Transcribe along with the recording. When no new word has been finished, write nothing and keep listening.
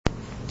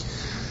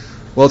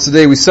Well,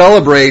 today we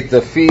celebrate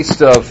the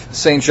feast of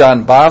St.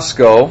 John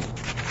Bosco,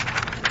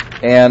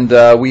 and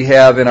we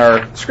have in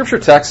our scripture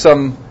text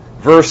some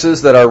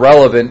verses that are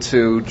relevant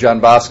to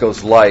John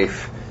Bosco's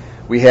life.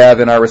 We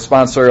have in our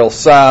responsorial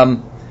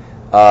psalm,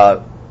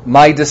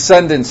 "My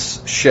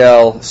descendants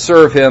shall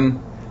serve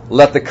him.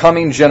 Let the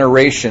coming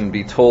generation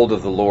be told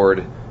of the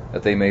Lord,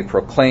 that they may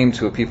proclaim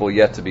to a people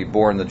yet to be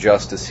born the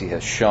justice he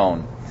has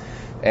shown."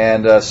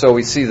 And so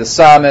we see the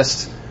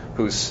psalmist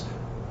who's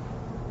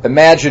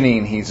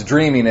imagining, he's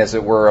dreaming, as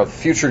it were, of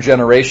future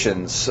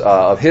generations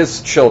of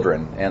his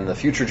children, and the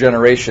future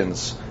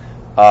generations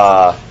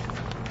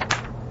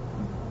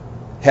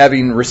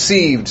having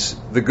received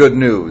the good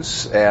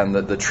news and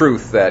the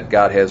truth that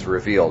God has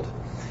revealed.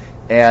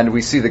 And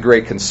we see the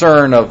great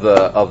concern of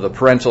the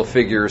parental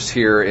figures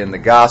here in the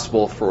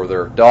gospel for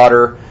their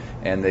daughter,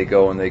 and they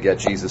go and they get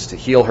Jesus to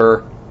heal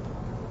her,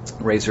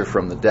 raise her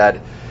from the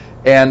dead.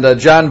 And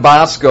John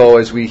Bosco,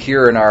 as we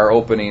hear in our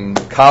opening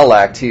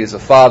collect, he is a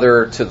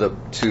father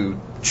to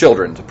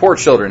children, to poor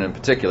children in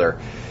particular.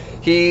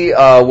 He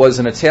was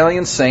an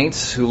Italian saint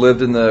who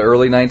lived in the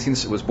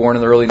was born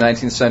in the early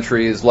 19th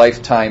century. His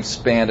lifetime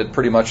spanned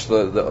pretty much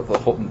the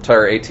whole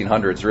entire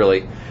 1800s,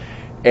 really.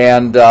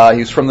 And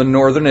he's from the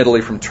northern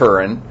Italy, from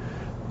Turin.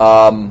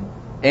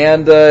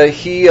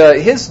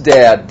 His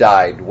dad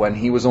died when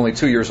he was only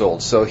 2 years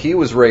old, so he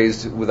was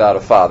raised without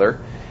a father.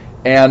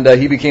 And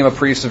he became a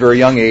priest at a very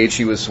young age.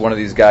 He was one of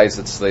these guys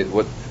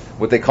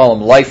what they call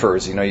them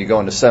lifers. You know, you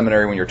go into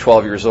seminary when you're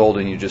 12 years old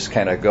and you just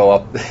kind of go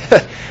up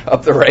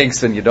up the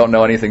ranks and you don't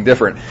know anything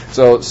different.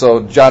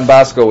 So John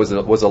Bosco was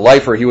a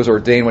lifer. He was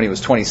ordained when he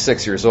was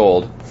 26 years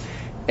old.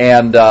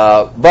 And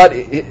but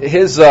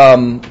his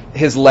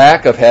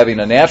lack of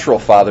having a natural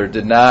father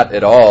did not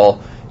at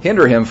all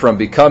hinder him from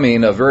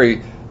becoming a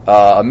very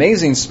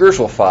amazing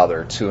spiritual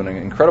father to an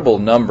incredible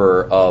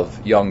number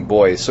of young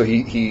boys. So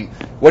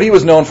what he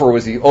was known for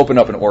was he opened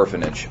up an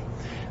orphanage,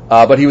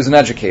 but he was an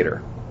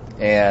educator.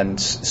 And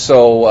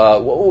so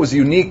what was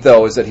unique,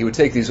 though, is that he would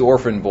take these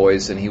orphan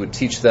boys and he would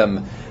teach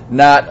them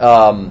not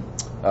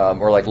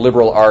more like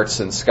liberal arts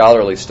and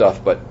scholarly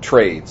stuff, but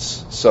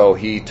trades. So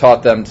he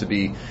taught them to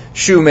be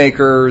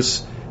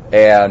shoemakers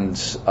and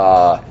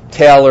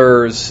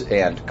tailors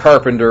and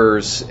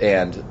carpenters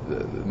and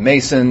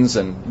masons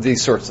and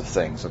these sorts of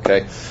things,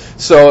 okay?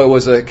 So it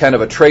was a kind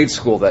of a trade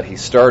school that he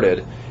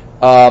started.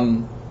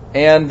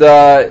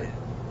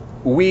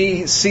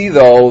 We see,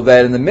 though,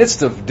 that in the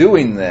midst of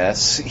doing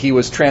this, he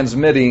was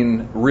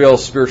transmitting real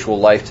spiritual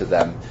life to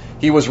them.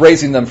 He was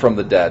raising them from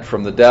the death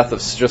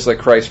of, just like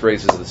Christ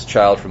raises this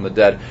child from the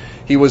dead.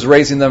 He was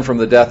raising them from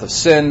the death of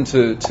sin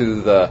to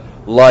the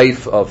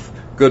life of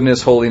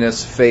goodness,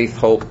 holiness, faith,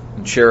 hope,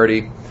 and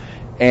charity.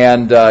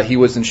 And he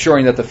was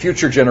ensuring that the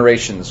future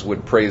generations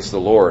would praise the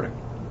Lord,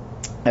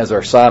 as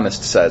our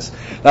psalmist says.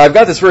 Now, I've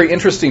got this very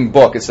interesting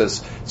book. It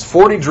says, it's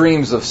 40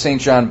 Dreams of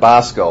St. John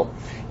Bosco.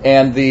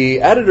 And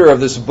the editor of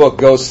this book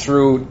goes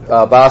through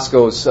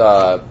Bosco's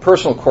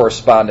personal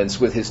correspondence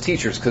with his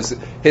teachers, because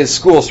his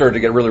school started to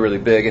get really, really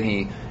big, and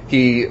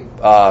he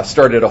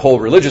started a whole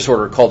religious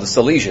order called the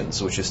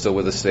Salesians, which is still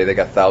with us today. They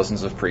got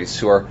thousands of priests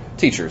who are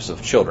teachers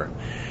of children.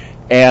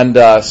 And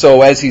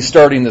so as he's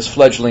starting this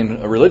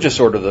fledgling religious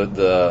order,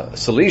 the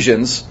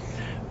Salesians,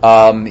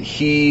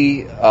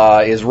 he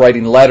is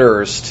writing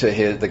letters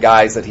to the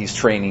guys that he's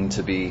training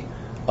to be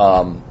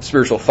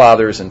spiritual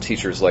fathers and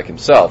teachers like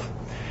himself.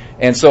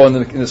 And so in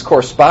this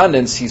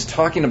correspondence, he's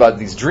talking about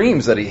these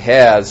dreams that he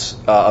has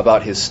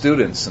about his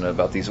students and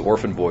about these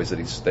orphan boys that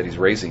he's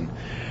raising.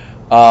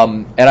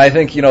 And I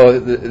think,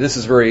 this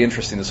is very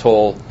interesting, this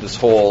whole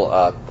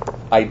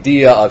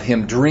idea of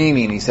him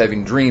dreaming. He's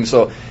having dreams.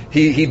 So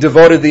he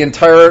devoted the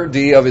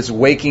entirety of his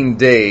waking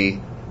day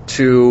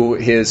to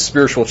his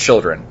spiritual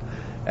children.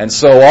 And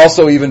so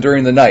also even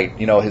during the night,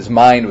 his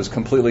mind was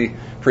completely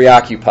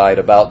preoccupied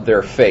about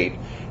their fate.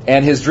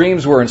 And his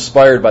dreams were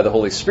inspired by the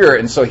Holy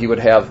Spirit, and so he would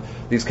have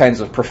these kinds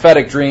of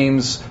prophetic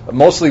dreams,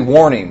 mostly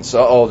warnings.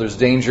 There's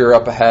danger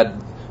up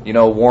ahead,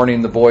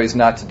 warning the boys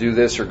not to do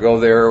this or go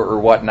there or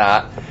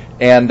whatnot.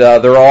 And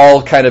they're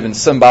all kind of in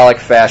symbolic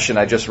fashion.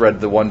 I just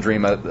read the one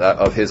dream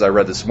of his I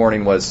read this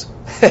morning was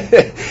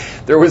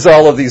there was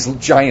all of these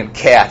giant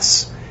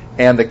cats,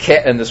 and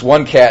this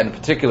one cat in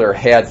particular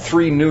had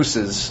 3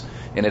 nooses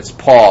in its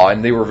paw,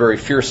 and they were very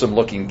fearsome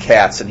looking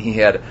cats, and he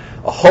had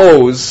a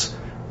hose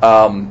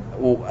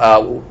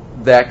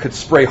that could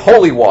spray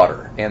holy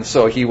water. And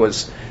so he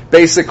was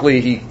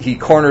basically, he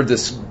cornered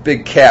this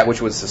big cat,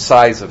 which was the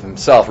size of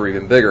himself or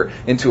even bigger,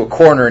 into a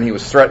corner, and he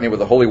was threatening it with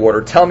the holy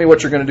water. Tell me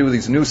what you're going to do with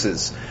these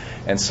nooses.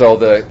 And so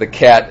the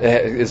cat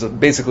is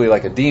basically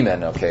like a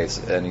demon, okay?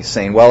 And he's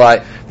saying,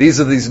 these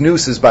are these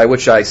nooses by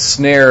which I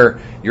snare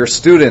your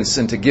students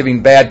into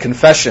giving bad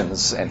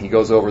confessions. And he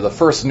goes over, the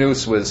first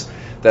noose was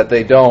that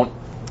they don't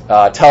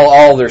tell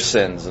all their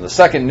sins, and the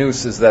second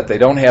noose is that they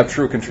don't have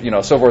true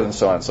control, so forth and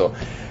so on. So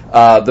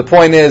the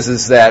point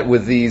is that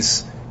with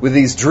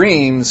these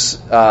dreams,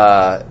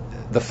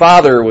 the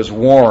father was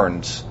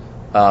warned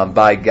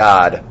by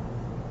God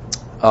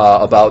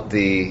about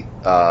the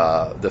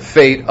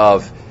fate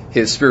of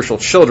his spiritual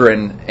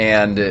children,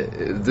 and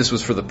this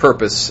was for the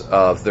purpose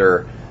of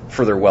their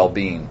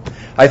well-being.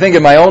 I think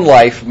in my own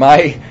life,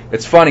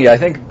 it's funny, I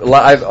think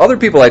other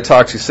people I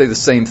talk to say the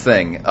same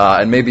thing,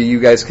 and maybe you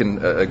guys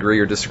can agree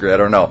or disagree, I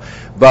don't know.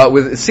 But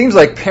it seems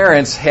like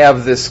parents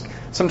have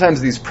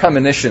sometimes these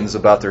premonitions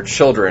about their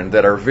children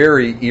that are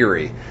very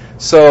eerie.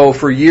 So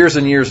for years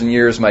and years and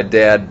years,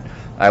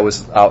 I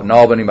was out in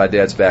Albany, my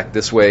dad's back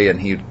this way,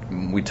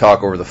 and we'd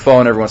talk over the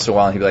phone every once in a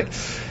while, and he'd be like,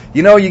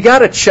 you got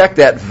to check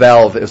that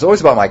valve. It was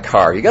always about my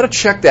car. You got to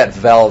check that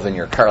valve in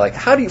your car. Like,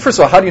 first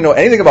of all, how do you know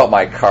anything about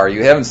my car?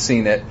 You haven't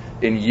seen it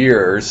in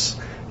years.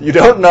 You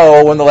don't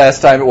know when the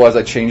last time it was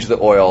I changed the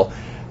oil.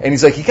 And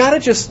he's like, you got to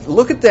just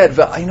look at that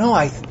valve. I know,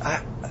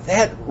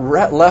 that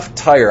left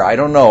tire, I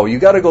don't know. You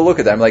got to go look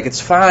at that. I'm like, it's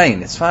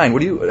fine.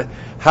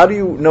 How do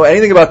you know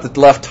anything about the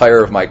left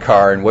tire of my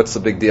car, and what's the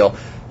big deal?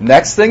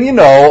 Next thing you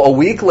know, a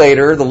week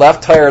later, the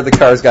left tire of the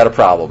car's got a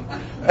problem.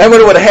 And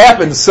when it would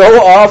happen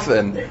so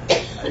often,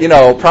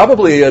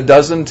 probably 2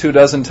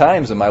 dozen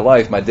times in my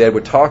life, my dad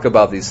would talk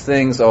about these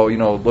things. Oh,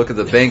 look at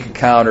the bank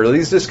account, or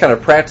these just kind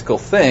of practical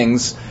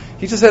things.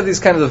 He just had these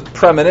kinds of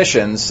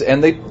premonitions,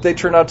 and they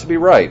turned out to be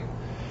right.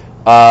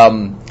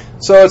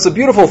 So it's a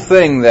beautiful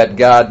thing that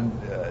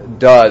God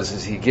does,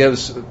 is He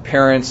gives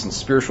parents and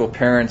spiritual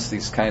parents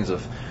these kinds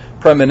of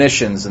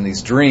premonitions and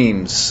these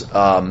dreams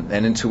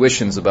and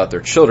intuitions about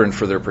their children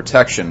for their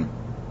protection.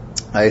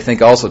 I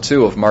think also,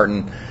 too, of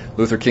Martin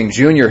Luther King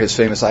Jr., his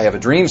famous I Have a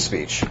Dream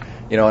speech.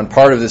 And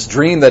part of this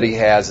dream that he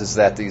has is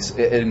that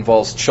it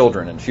involves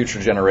children and future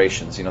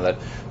generations, that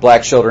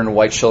black children and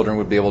white children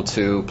would be able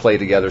to play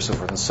together, so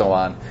forth and so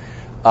on.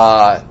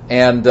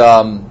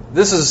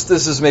 This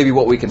is maybe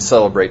what we can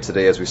celebrate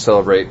today as we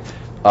celebrate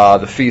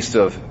the feast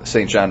of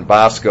St. John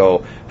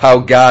Bosco, how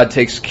God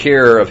takes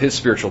care of His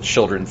spiritual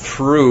children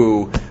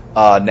through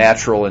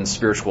natural and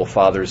spiritual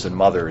fathers and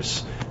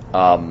mothers.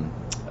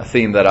 A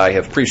theme that I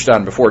have preached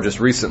on before just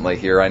recently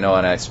here, I know,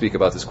 and I speak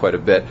about this quite a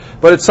bit.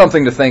 But it's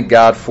something to thank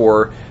God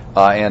for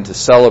and to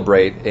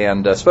celebrate.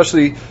 And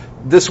especially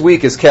this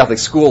week is Catholic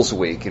Schools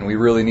Week, and we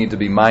really need to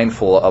be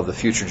mindful of the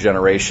future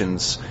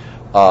generations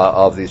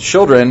of these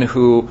children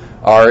who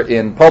are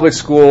in public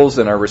schools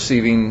and are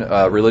receiving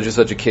religious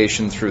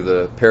education through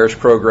the parish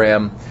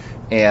program,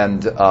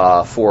 and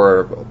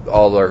for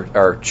all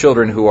our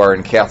children who are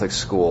in Catholic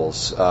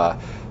schools,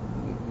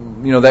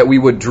 that we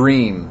would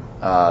dream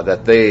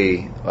that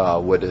they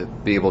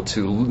would be able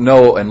to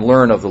know and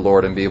learn of the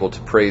Lord and be able to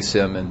praise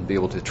Him and be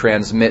able to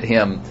transmit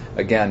Him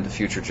again to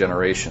future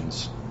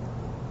generations.